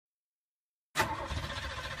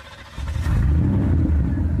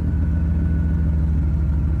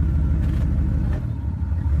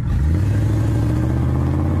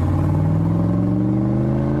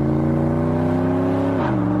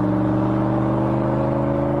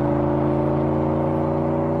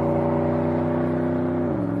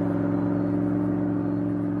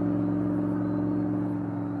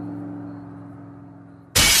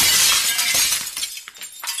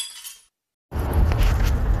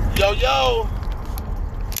Yo.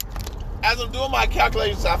 As I'm doing my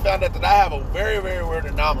calculations, I found out that I have a very, very weird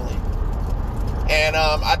anomaly. And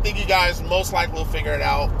I think you guys most likely will figure it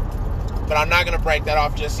out. But I'm not going to break that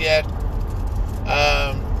off just yet.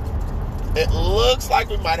 It looks like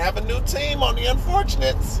we might have a new team on the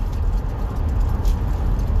Unfortunates.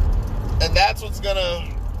 And that's what's gonna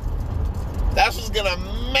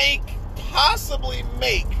possibly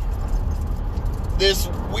make this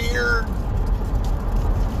weird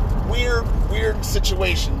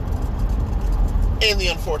situation in the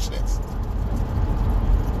Unfortunates.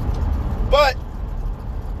 But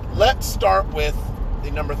let's start with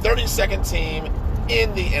the number 32nd team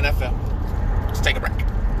in the NFL. Let's take a break.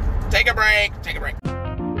 Take a break.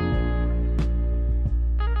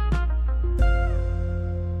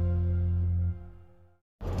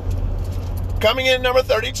 Coming in at number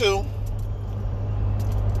 32,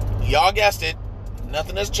 y'all guessed it,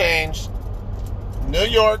 nothing has changed. New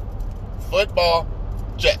York Football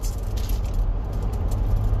Jets.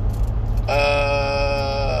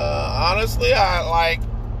 Honestly,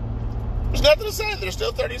 there's nothing to say. They're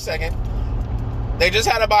still 32nd. They just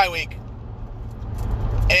had a bye week.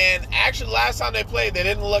 And actually, last time they played, they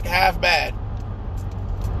didn't look half bad.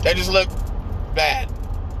 They just looked bad.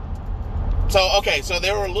 So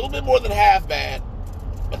they were a little bit more than half bad,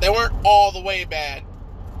 but they weren't all the way bad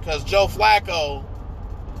because Joe Flacco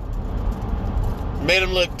made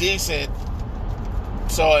them look decent,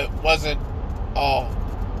 so it wasn't all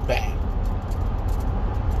bad.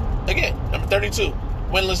 Again, number 32,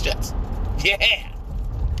 winless Jets. Yeah!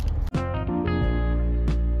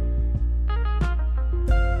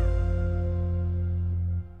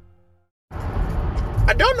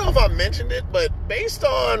 I don't know if I mentioned it, but based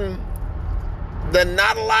on the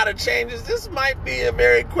not a lot of changes, this might be a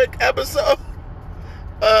very quick episode.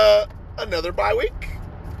 Another bye week.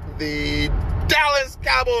 The Dallas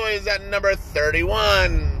Cowboys at number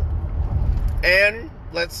 31. And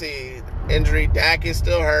let's see, injury, Dak is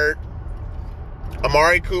still hurt.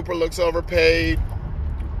 Amari Cooper looks overpaid.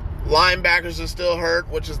 Linebackers are still hurt,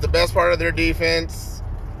 which is the best part of their defense.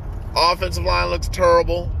 Offensive line looks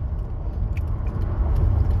terrible.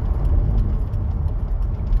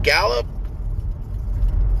 Gallup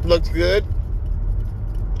looks good.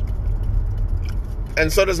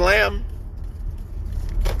 And so does Lamb.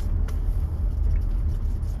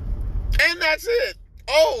 And that's it.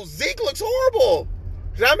 Oh, Zeke looks horrible.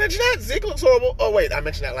 Did I mention that? Zeke looks horrible. Oh, wait, I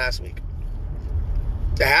mentioned that last week.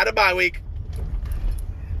 They had a bye week.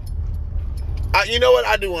 You know what?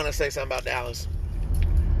 I do want to say something about Dallas.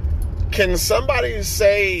 Can somebody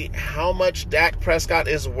say how much Dak Prescott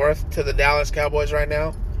is worth to the Dallas Cowboys right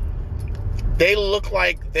now?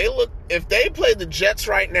 If they played the Jets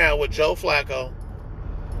right now with Joe Flacco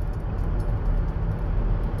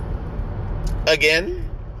again,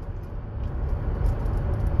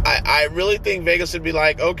 I really think Vegas would be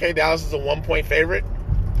like, okay, Dallas is a 1-point favorite.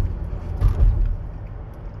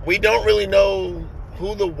 We don't really know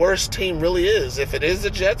who the worst team really is, if it is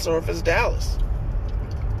the Jets or if it's Dallas.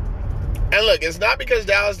 And look, it's not because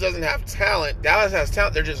Dallas doesn't have talent. Dallas has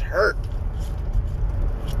talent. They're just hurt.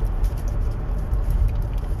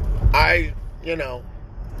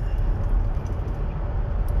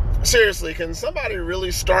 Seriously, can somebody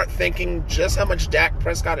really start thinking just how much Dak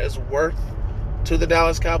Prescott is worth to the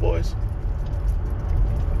Dallas Cowboys?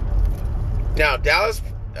 Now,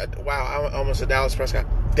 I almost said Dallas Prescott.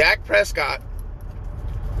 Dak Prescott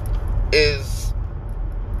is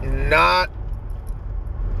not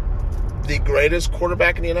the greatest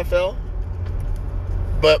quarterback in the NFL,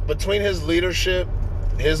 but between his leadership,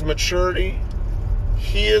 his maturity,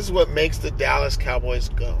 he is what makes the Dallas Cowboys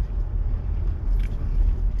go.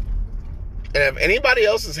 And if anybody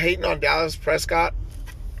else is hating on Dallas Prescott,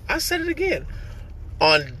 I said it again.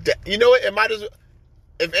 You know what?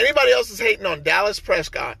 If anybody else is hating on Dallas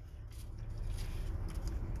Prescott,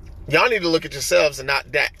 y'all need to look at yourselves and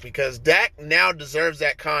not Dak, because Dak now deserves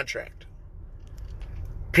that contract.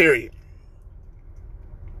 Period.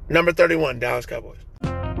 Number 31, Dallas Cowboys.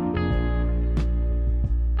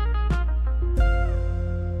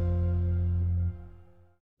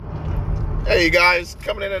 Hey, you guys,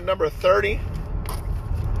 coming in at number 30,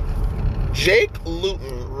 Jake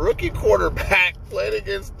Luton, rookie quarterback, played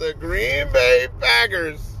against the Green Bay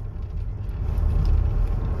Packers.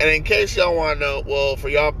 And in case y'all want to know, well, for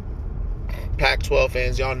y'all Pac-12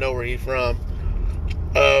 fans, y'all know where he's from.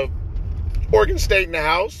 Oregon State in the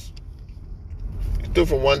house. He threw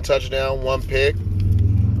for 1 touchdown, 1 pick.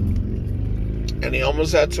 And he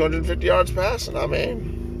almost had 250 yards passing. I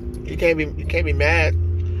mean, you can't be mad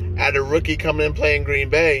at a rookie coming in playing Green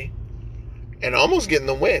Bay and almost getting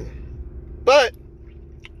the win. But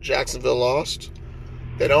Jacksonville lost.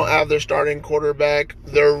 They don't have their starting quarterback.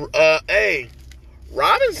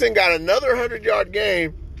 Robinson got another 100-yard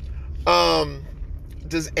game.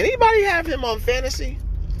 Does anybody have him on fantasy?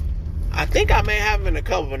 I think I may have him in a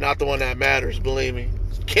couple, but not the one that matters, believe me.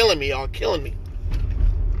 It's killing me, y'all, killing me.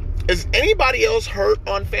 Is anybody else hurt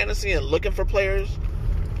on fantasy and looking for players?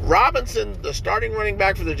 Robinson, the starting running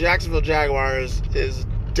back for the Jacksonville Jaguars, is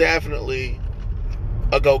definitely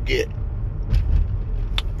a go-get.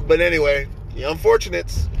 But anyway, the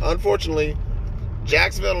unfortunately,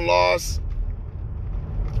 Jacksonville lost.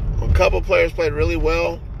 A couple players played really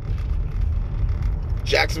well.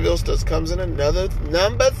 Jacksonville still comes in another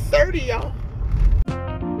number 30, y'all.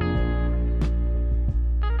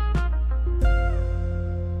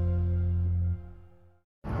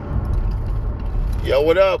 Yo,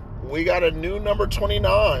 what up? We got a new number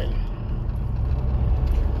 29.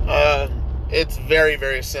 It's very,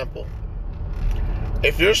 very simple.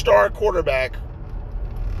 If you're a star quarterback,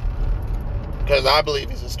 because I believe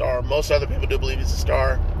he's a star, most other people do believe he's a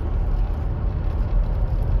star,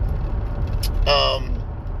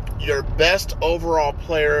 your best overall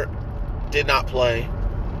player did not play.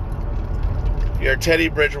 You're Teddy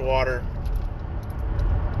Bridgewater.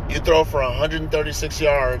 You throw for 136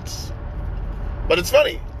 yards. But it's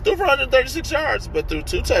funny. Threw for 136 yards, but threw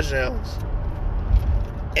 2 touchdowns.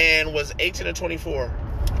 And was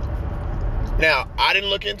 18-24. Now, I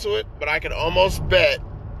didn't look into it, but I could almost bet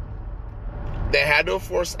they had to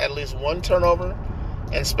force at least 1 turnover,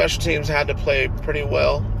 and special teams had to play pretty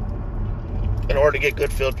well in order to get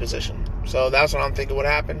good field position. So that's what I'm thinking would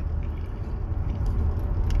happen.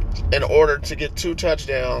 In order to get 2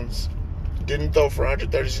 touchdowns, didn't throw for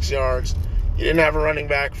 136 yards. You didn't have a running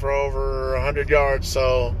back for over 100 yards,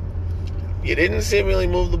 so you didn't seemingly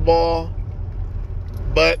move the ball.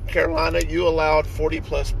 But Carolina, you allowed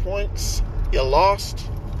 40-plus points. You lost.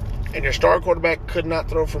 And your star quarterback could not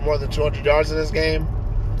throw for more than 200 yards in this game.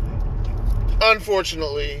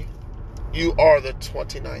 Unfortunately, you are the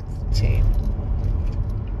 29th team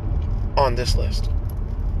on this list.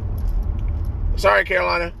 Sorry,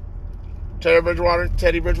 Carolina. Teddy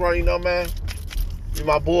Bridgewater, you know, man, you're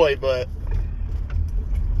my boy, but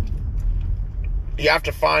you have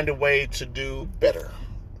to find a way to do better.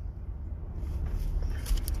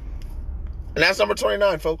 And that's number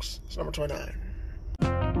 29, folks. It's number 29.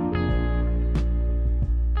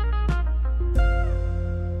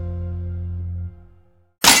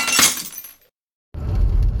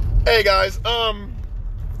 Hey, guys.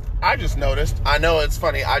 I just noticed. I know it's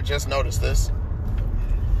funny. I just noticed this.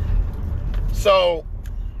 So,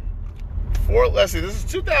 let's see. This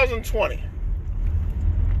is 2020.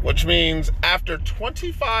 Which means after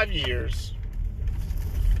 25 years,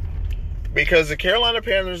 because the Carolina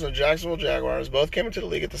Panthers and the Jacksonville Jaguars both came into the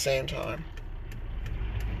league at the same time.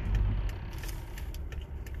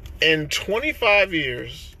 In 25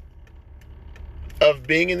 years of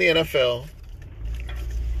being in the NFL,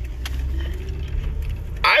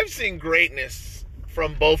 I've seen greatness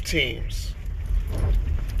from both teams.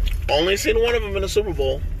 Only seen one of them in the Super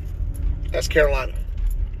Bowl. That's Carolina.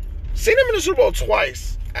 Seen them in the Super Bowl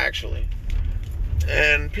twice, actually.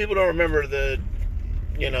 And people don't remember they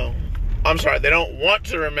don't want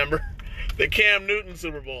to remember the Cam Newton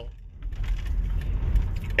Super Bowl.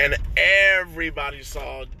 And everybody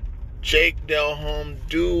saw Jake Delhomme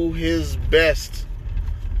do his best,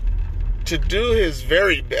 to do his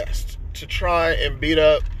very best, to try and beat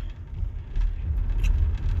up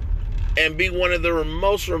and be one of the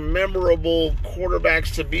most memorable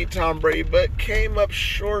quarterbacks to beat Tom Brady, but came up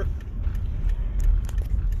short.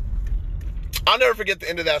 I'll never forget the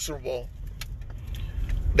end of that Super Bowl.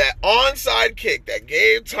 That onside kick that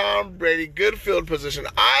gave Tom Brady good field position.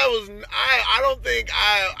 I don't think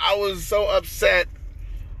I was so upset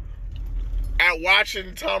at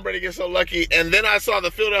watching Tom Brady get so lucky. And then I saw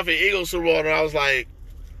the Philadelphia Eagles Super Bowl, and I was like,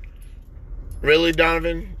 really,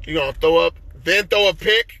 Donovan? You gonna throw up, then throw a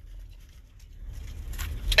pick,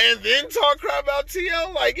 and then talk crap about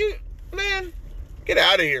TL? Like, man, get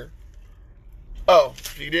out of here. Oh,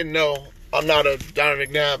 if you didn't know, I'm not a Donovan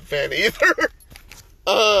McNabb fan either.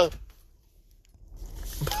 But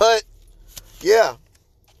yeah,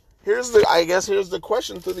 here's the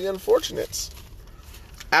question to the unfortunates.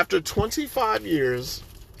 After 25 years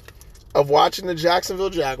of watching the Jacksonville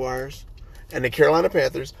Jaguars and the Carolina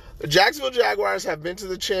Panthers, the Jacksonville Jaguars have been to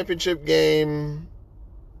the championship game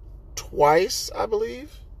twice, I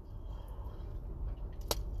believe.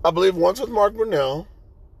 Once with Mark Brunell,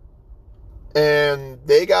 and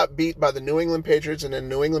they got beat by the New England Patriots, and then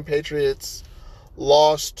New England Patriots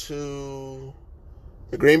lost to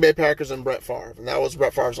the Green Bay Packers and Brett Favre, and that was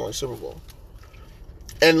Brett Favre's only Super Bowl.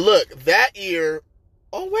 And look, that year,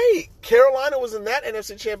 oh wait, Carolina was in that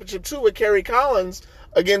NFC Championship too with Kerry Collins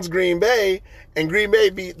against Green Bay, and Green Bay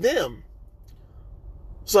beat them.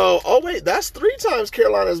 So, oh wait, that's 3 times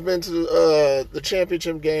Carolina's been to the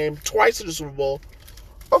championship game, twice to the Super Bowl.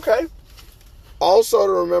 Okay. Also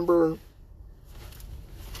to remember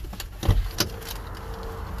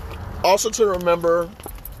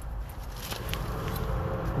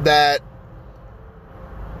that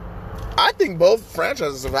I think both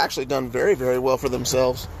franchises have actually done very, very well for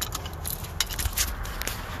themselves.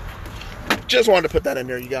 Just wanted to put that in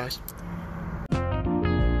there, you guys.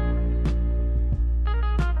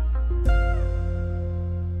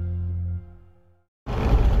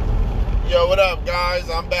 Yo, what up, guys?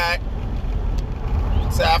 I'm back.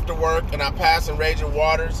 It's after work, and I'm passing Raging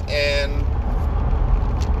Waters, and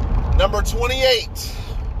number 28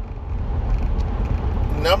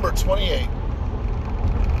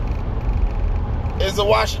 is the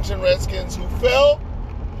Washington Redskins, who fell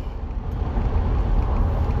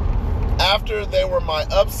after they were my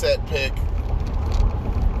upset pick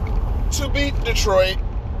to beat Detroit,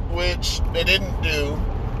 which they didn't do.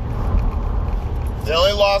 They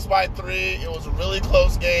only lost by 3. It was a really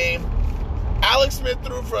close game. Alex Smith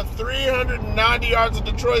threw for 390 yards of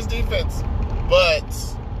Detroit's defense, but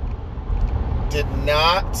did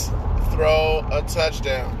not throw a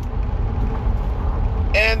touchdown.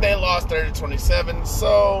 And they lost 30-27,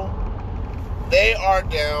 so they are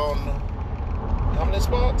down how many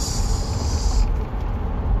spots?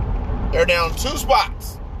 They're down 2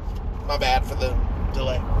 spots. My bad for the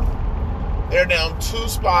delay. They're down 2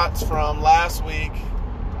 spots from last week.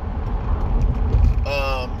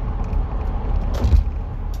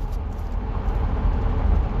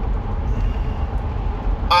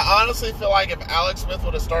 I honestly feel like if Alex Smith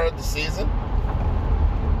would have started the season,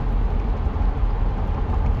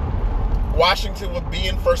 Washington would be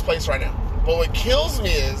in first place right now. But what kills me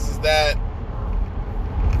is that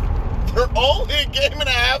they're only a game and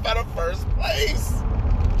a half out of first place.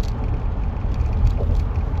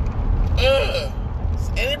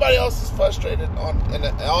 Anybody else is frustrated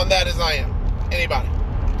on that as I am? Anybody?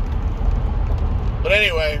 But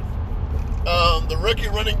anyway, the rookie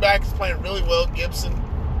running back is playing really well, Gibson.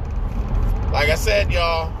 Like I said,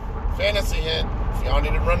 y'all, fantasy hint, if y'all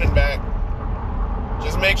need a running back,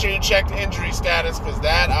 just make sure you check the injury status, because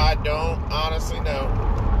that I don't honestly know.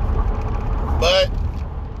 But,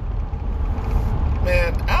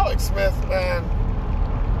 man, Alex Smith, man,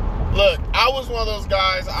 look, I was one of those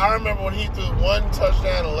guys. I remember when he threw 1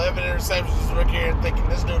 touchdown, 11 interceptions his rookie year, and thinking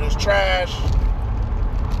this dude is trash.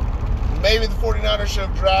 Maybe the 49ers should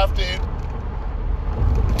have drafted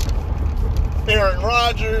Aaron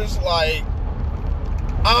Rodgers. Like,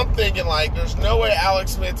 I'm thinking, like, there's no way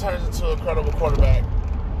Alex Smith turns into a credible quarterback.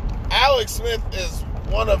 Alex Smith is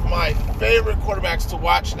one of my favorite quarterbacks to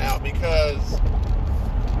watch now, because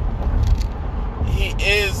he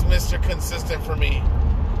is Mr. Consistent for me.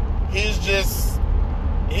 He's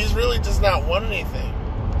really just not won anything.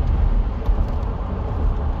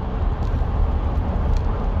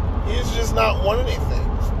 He's just not won anything.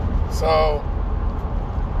 So,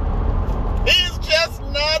 he's just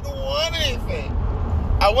not won anything.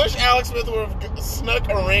 I wish Alex Smith would have snuck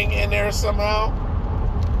a ring in there somehow.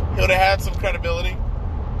 He would have had some credibility.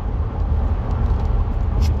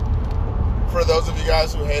 For those of you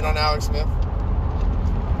guys who hate on Alex Smith.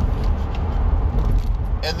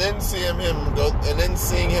 And then seeing him go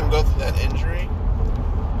through that injury,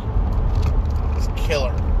 it's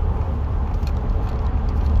killer.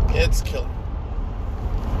 It's killer.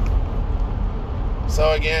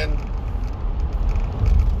 So again,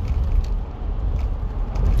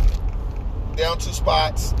 down 2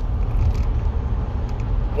 spots,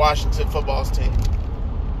 Washington football's team.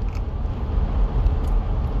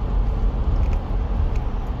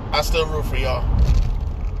 I still root for y'all.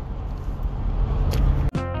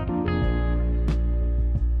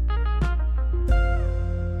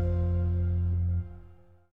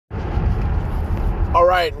 All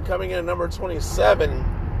right, and coming in at number 27,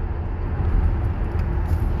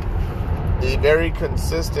 the very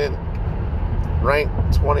consistent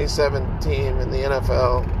ranked 27 team in the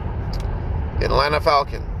NFL, the Atlanta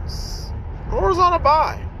Falcons, who was on a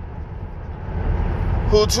bye,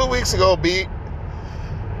 who 2 weeks ago beat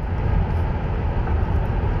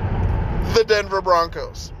the Denver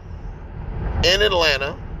Broncos in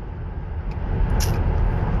Atlanta.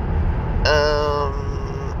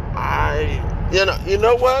 You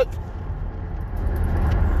know what?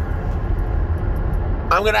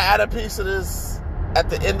 I'm going to add a piece of this at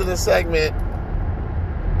the end of the segment.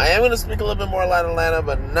 I am going to speak a little bit more about Atlanta,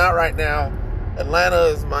 but not right now. Atlanta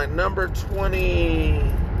is my number 20.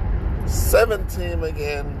 7 team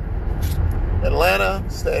again. Atlanta,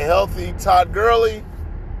 stay healthy. Todd Gurley,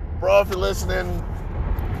 bro, if you're listening,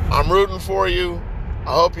 I'm rooting for you.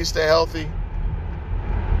 I hope you stay healthy.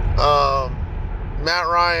 Matt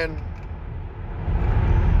Ryan,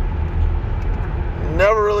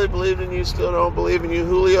 never really believed in you, still don't believe in you.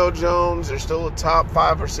 Julio Jones, you're still a top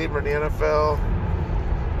 5 receiver in the NFL.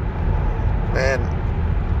 Man,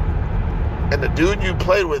 and the dude you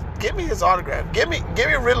played with, give me his autograph. Give me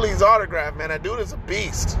Ridley's autograph, man. That dude is a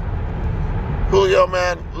beast. Julio,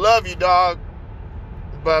 man, love you, dog.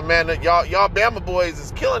 But, man, y'all Bama boys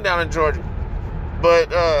is killing down in Georgia. But,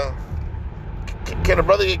 can a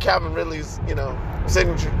brother get Calvin Ridley's,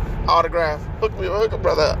 signature autograph? Hook a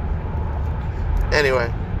brother up.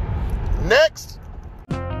 Anyway, next.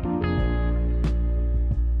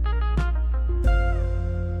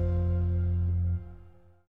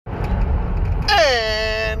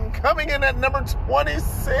 And coming in at number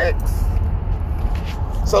 26.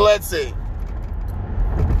 So let's see.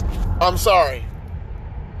 I'm sorry.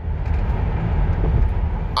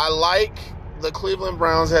 I like the Cleveland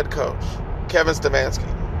Browns head coach, Kevin Stefanski.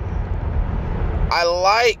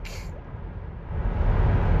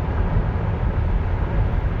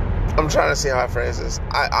 I'm trying to see how I phrase this.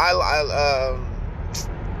 I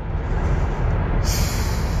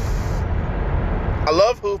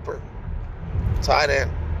love Hooper, tight end.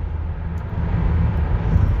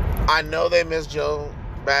 I know they miss Joe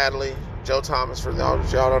badly. Joe Thomas, for y'all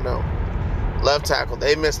don't know. Left tackle.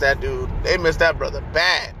 They miss that dude. They miss that brother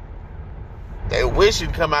bad. They wish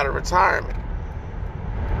he'd come out of retirement.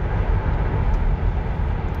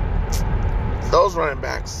 Those running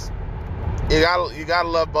backs. You gotta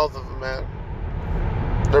love both of them, man.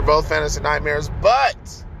 They're both fantasy nightmares.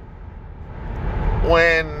 But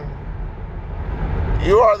when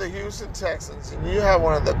you are the Houston Texans and you have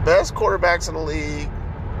one of the best quarterbacks in the league,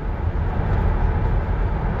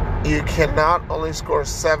 you cannot only score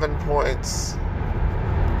 7 points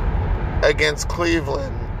against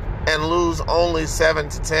Cleveland and lose only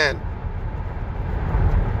 7-10.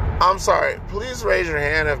 I'm sorry. Please raise your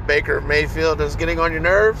hand if Baker Mayfield is getting on your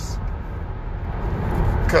nerves.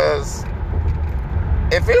 Because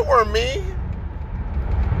if it were me,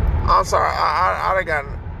 I'm sorry, I'd have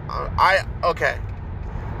gotten, okay.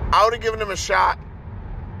 I would have given him a shot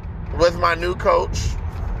with my new coach.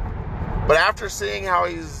 But after seeing how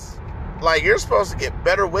he's, you're supposed to get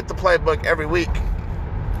better with the playbook every week.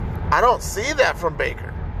 I don't see that from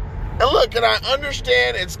Baker. And look, and I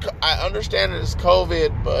understand it's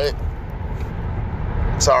COVID, but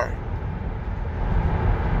sorry.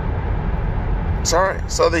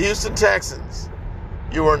 So the Houston Texans,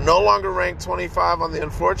 you are no longer ranked 25 on the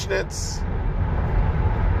Unfortunates.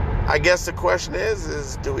 I guess the question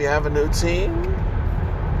is do we have a new team?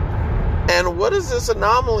 And what is this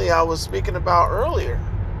anomaly I was speaking about earlier?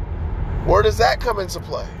 Where does that come into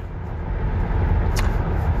play?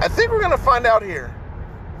 I think we're going to find out here.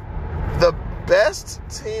 The best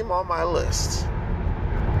team on my list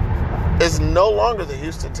is no longer the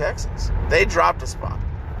Houston Texans. They dropped a spot.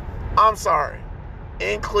 I'm sorry.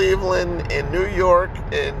 In Cleveland, in New York,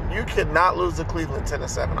 and you cannot lose to Cleveland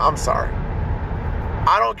 10-7. I'm sorry.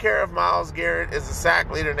 I don't care if Myles Garrett is the sack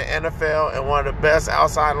leader in the NFL and one of the best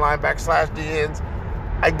outside linebackers / DNs.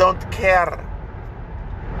 I don't care.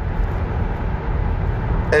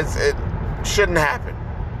 It shouldn't happen.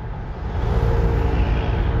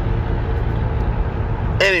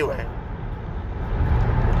 Anyway,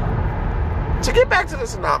 to get back to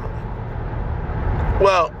this anomaly.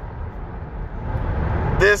 Well,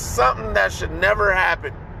 there's something that should never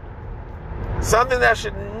happen. Something that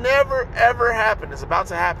should never, ever happen is about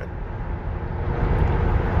to happen.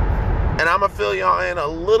 And I'm going to fill y'all in a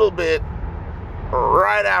little bit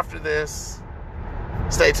right after this.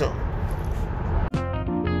 Stay tuned.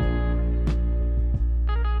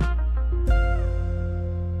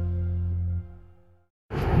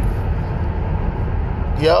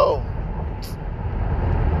 Yo,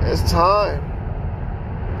 it's time.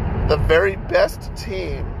 The very best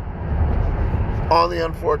team on the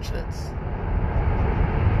Unfortunates.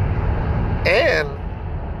 And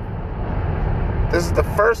this is the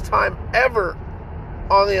first time ever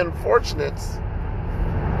on the Unfortunates,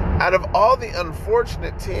 out of all the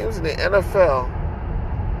unfortunate teams in the NFL,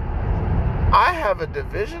 I have a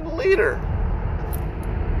division leader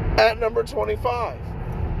at number 25.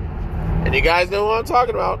 And you guys know who I'm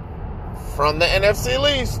talking about. From the NFC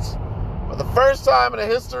least. For the first time in the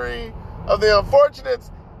history of the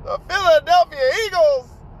Unfortunates, the Philadelphia Eagles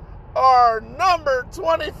are number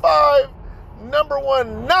 25. Number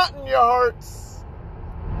 1, not in your hearts.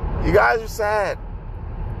 You guys are sad.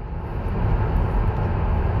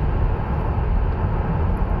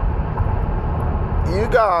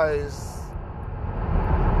 guys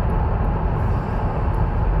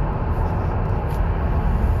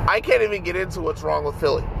I can't even get into what's wrong with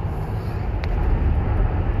Philly.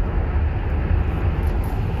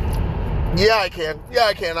 Yeah, I can.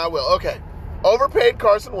 I will. Okay. Overpaid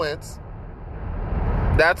Carson Wentz.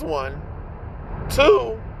 That's one.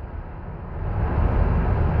 Two,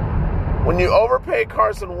 when you overpay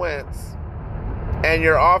Carson Wentz and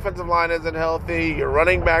your offensive line isn't healthy, your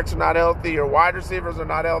running backs are not healthy, your wide receivers are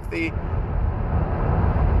not healthy,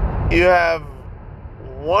 you have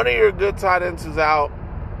one of your good tight ends who's out.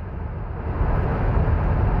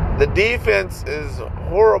 The defense is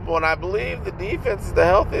horrible, and I believe the defense is the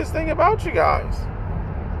healthiest thing about you guys.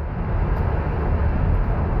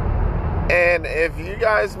 And if you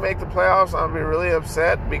guys make the playoffs, I'll be really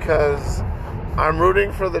upset because I'm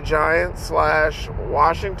rooting for the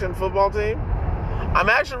Giants/Washington football team. I'm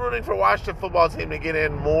actually rooting for Washington football team to get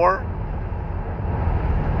in more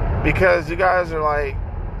because you guys are like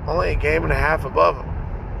only a game and a half above them.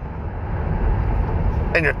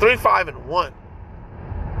 And you're 3-5-1.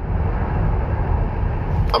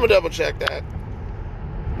 I'm going to double check that.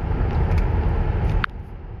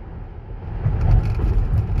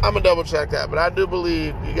 I'm going to double check that, but I do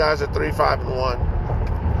believe you guys are 3-5-1.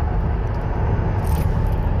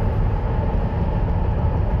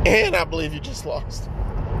 And I believe you just lost.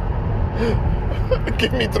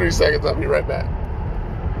 Give me 3 seconds. I'll be right back.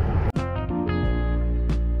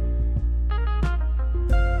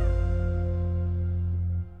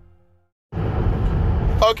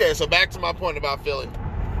 Okay, so back to my point about Philly.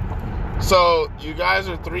 So you guys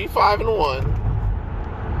are 3-5-1.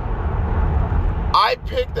 I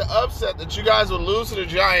picked the upset that you guys would lose to the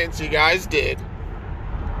Giants. You guys did.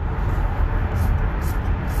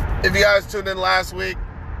 If you guys tuned in last week,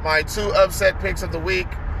 my 2 upset picks of the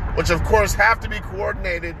week, which of course have to be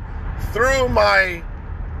coordinated through my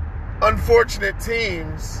unfortunate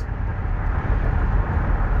teams,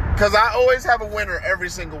 because I always have a winner every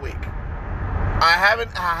single week. I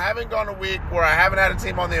haven't gone a week where I haven't had a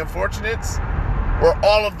team on the unfortunates where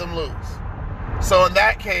all of them lose. So in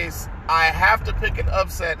that case, I have to pick an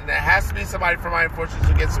upset, and it has to be somebody from my unfortunates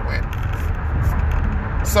who gets a win.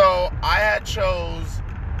 So I had chose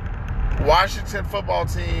Washington football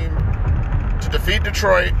team to defeat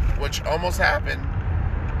Detroit, which almost happened.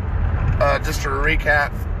 Just to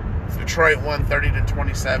recap, Detroit won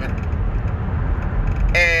 30-27.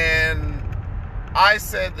 And I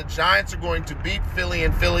said the Giants are going to beat Philly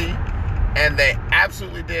in Philly, and they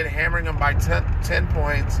absolutely did, hammering them by 10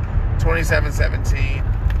 points, 27-17.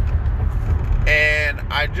 And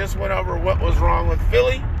I just went over what was wrong with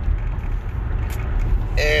Philly,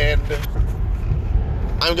 and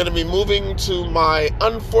I'm going to be moving to my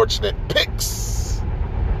unfortunate picks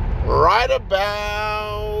right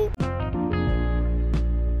about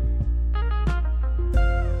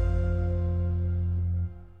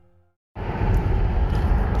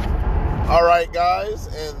all right, guys,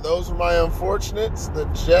 and those are my unfortunates. The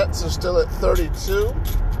Jets are still at 32.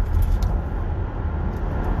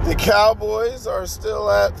 The Cowboys are still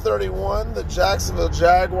at 31. The Jacksonville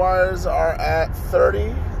Jaguars are at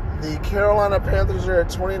 30. The Carolina Panthers are at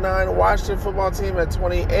 29. Washington football team at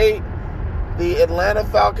 28. The Atlanta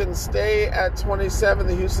Falcons stay at 27.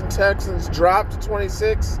 The Houston Texans drop to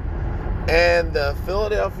 26. And the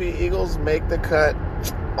Philadelphia Eagles make the cut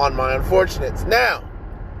on my unfortunates. Now,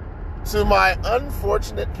 to my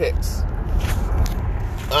unfortunate picks.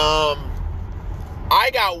 I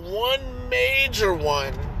got one major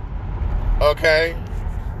one. Okay?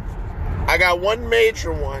 I got one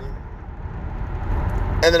major one.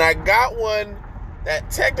 And then I got one that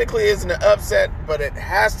technically isn't an upset, but it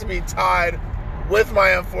has to be tied with my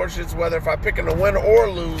unfortunates, whether if I pick them to win or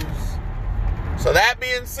lose. So that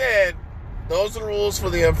being said, those are the rules for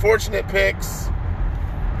the unfortunate picks.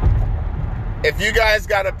 If you guys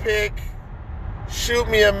got a pick, shoot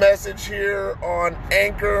me a message here on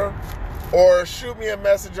Anchor, or shoot me a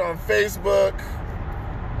message on Facebook,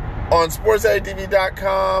 on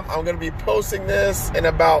sportsadtv.com. I'm going to be posting this in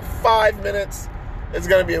about 5 minutes. It's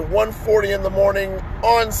going to be at 1:40 in the morning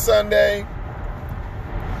on Sunday.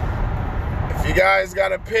 If you guys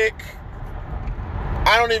got a pick,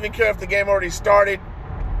 I don't even care if the game already started.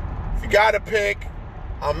 If you got a pick,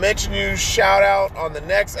 I'll mention you, shout out on the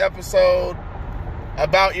next episode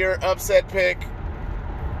about your upset pick.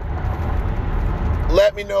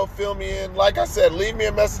 Let me know, fill me in. Like I said, leave me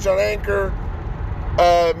a message on Anchor.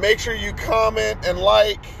 Make sure you comment and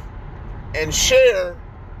like and share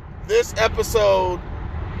this episode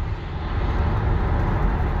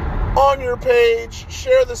on your page.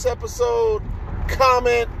 Share this episode,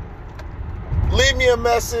 comment, leave me a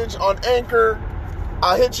message on Anchor,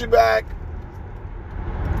 I'll hit you back.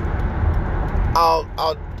 I'll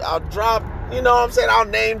drop, you know what I'm saying? I'll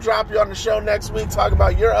name drop you on the show next week. Talk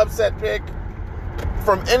about your upset pick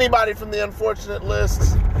from anybody from the unfortunate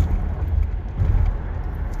list.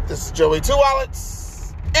 This is Joey Two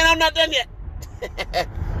Wallets, and I'm not done yet.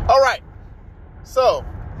 All right. So,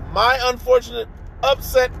 my unfortunate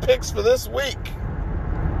upset picks for this week.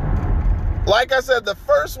 Like I said, the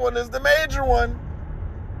first one is the major one.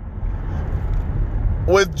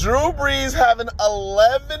 With Drew Brees having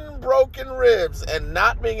 11 broken ribs and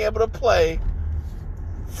not being able to play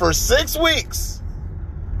for 6 weeks,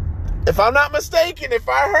 if I'm not mistaken, if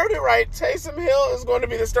I heard it right, Taysom Hill is going to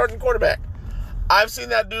be the starting quarterback. I've seen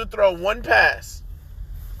that dude throw one pass.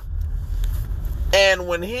 And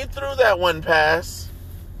when he threw that one pass,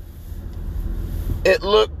 it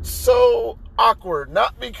looked so awkward.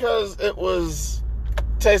 Not because it was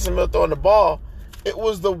Taysom Hill throwing the ball. It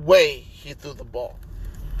was the way he threw the ball.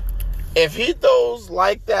 If he throws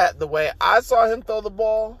like that, the way I saw him throw the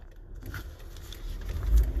ball,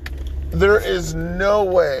 there is no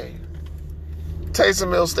way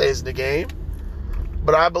Taysom Hill stays in the game.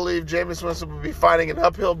 But I believe Jameis Winston will be fighting an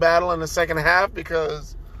uphill battle in the second half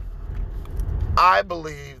because I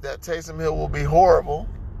believe that Taysom Hill will be horrible.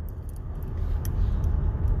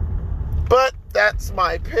 But that's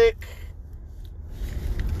my pick.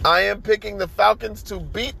 I am picking the Falcons to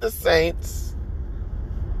beat the Saints.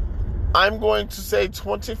 I'm going to say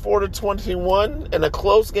 24-21 in a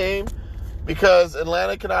close game because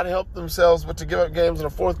Atlanta cannot help themselves but to give up games in the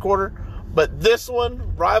fourth quarter. But this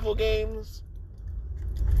one, rival games,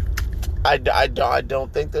 I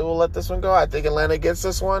don't think they will let this one go. I think Atlanta gets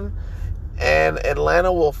this one. And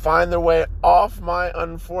Atlanta will find their way off my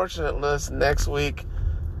unfortunate list next week.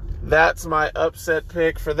 That's my upset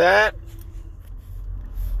pick for that.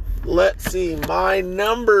 Let's see. My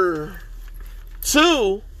number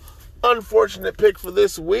 2 unfortunate pick for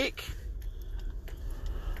this week.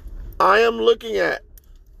 I am looking at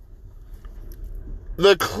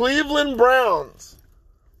the Cleveland Browns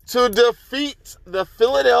to defeat the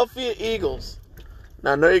Philadelphia Eagles.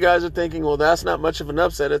 Now, I know you guys are thinking, well, that's not much of an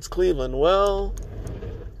upset. It's Cleveland. Well,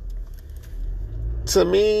 to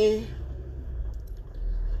me,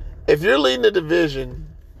 if you're leading the division,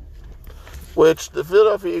 which the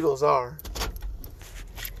Philadelphia Eagles are,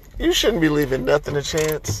 you shouldn't be leaving nothing a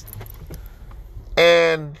chance.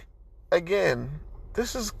 And, again,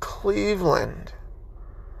 this is Cleveland.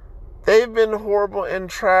 They've been horrible and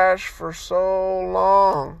trash for so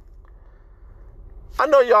long. I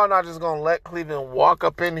know y'all not just going to let Cleveland walk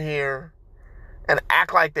up in here and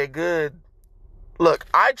act like they're good. Look,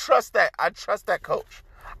 I trust that. I trust that coach.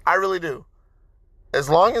 I really do. As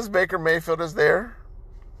long as Baker Mayfield is there,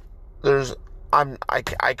 I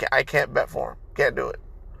can't bet for him. Can't do it.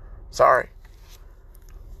 Sorry.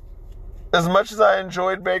 As much as I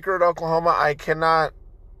enjoyed Baker at Oklahoma, I cannot.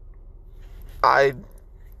 Part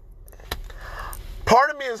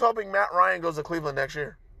of me is hoping Matt Ryan goes to Cleveland next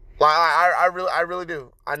year. Like I really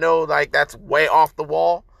do. I know like that's way off the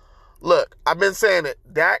wall. Look, I've been saying it.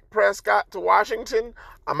 Dak Prescott to Washington.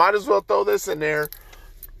 I might as well throw this in there.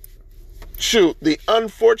 Shoot, the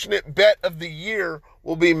unfortunate bet of the year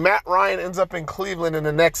will be Matt Ryan ends up in Cleveland in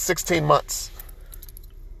the next 16 months.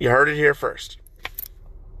 You heard it here first.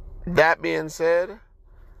 That being said,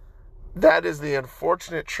 that is the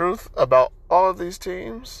unfortunate truth about all of these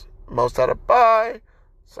teams. Most had a bye.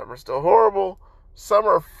 Some are still horrible. Some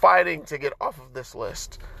are fighting to get off of this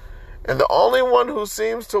list. And the only one who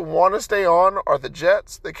seems to want to stay on are the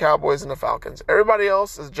Jets, the Cowboys, and the Falcons. Everybody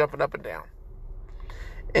else is jumping up and down,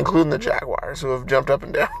 including the Jaguars, who have jumped up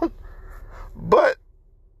and down. But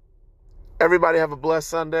everybody have a blessed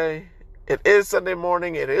Sunday. It is Sunday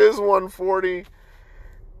morning. It is 1:40.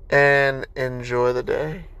 And enjoy the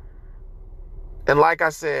day. And like I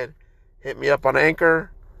said, hit me up on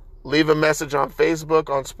Anchor. Leave a message on Facebook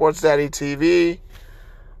on Sports Daddy TV.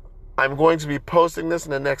 I'm going to be posting this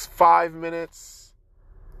in the next 5 minutes.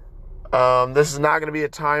 This is not going to be a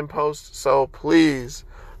time post, so please.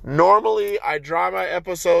 Normally, I drop my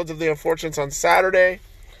episodes of The Unfortunates on Saturday.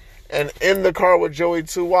 And In the Car with Joey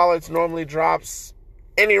Two Wallets normally drops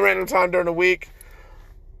any random time during the week.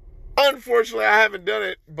 Unfortunately, I haven't done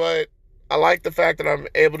it, but I like the fact that I'm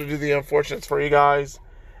able to do the Unfortunates for you guys.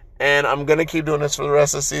 And I'm going to keep doing this for the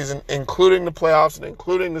rest of the season, including the playoffs and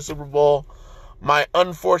including the Super Bowl. My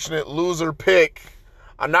unfortunate loser pick.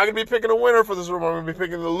 I'm not going to be picking a winner for this Super Bowl. I'm going to be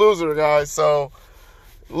picking the loser, guys. So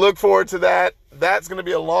look forward to that. That's going to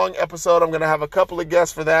be a long episode. I'm going to have a couple of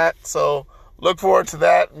guests for that. So look forward to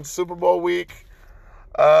that in Super Bowl week.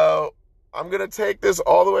 I'm going to take this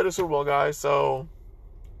all the way to Super Bowl, guys. So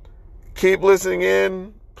Keep listening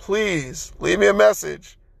in. Please leave me a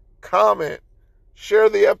message, comment, share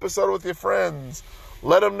the episode with your friends.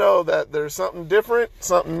 Let them know that there's something different,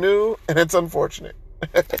 something new, and it's unfortunate.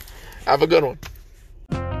 Have a good one.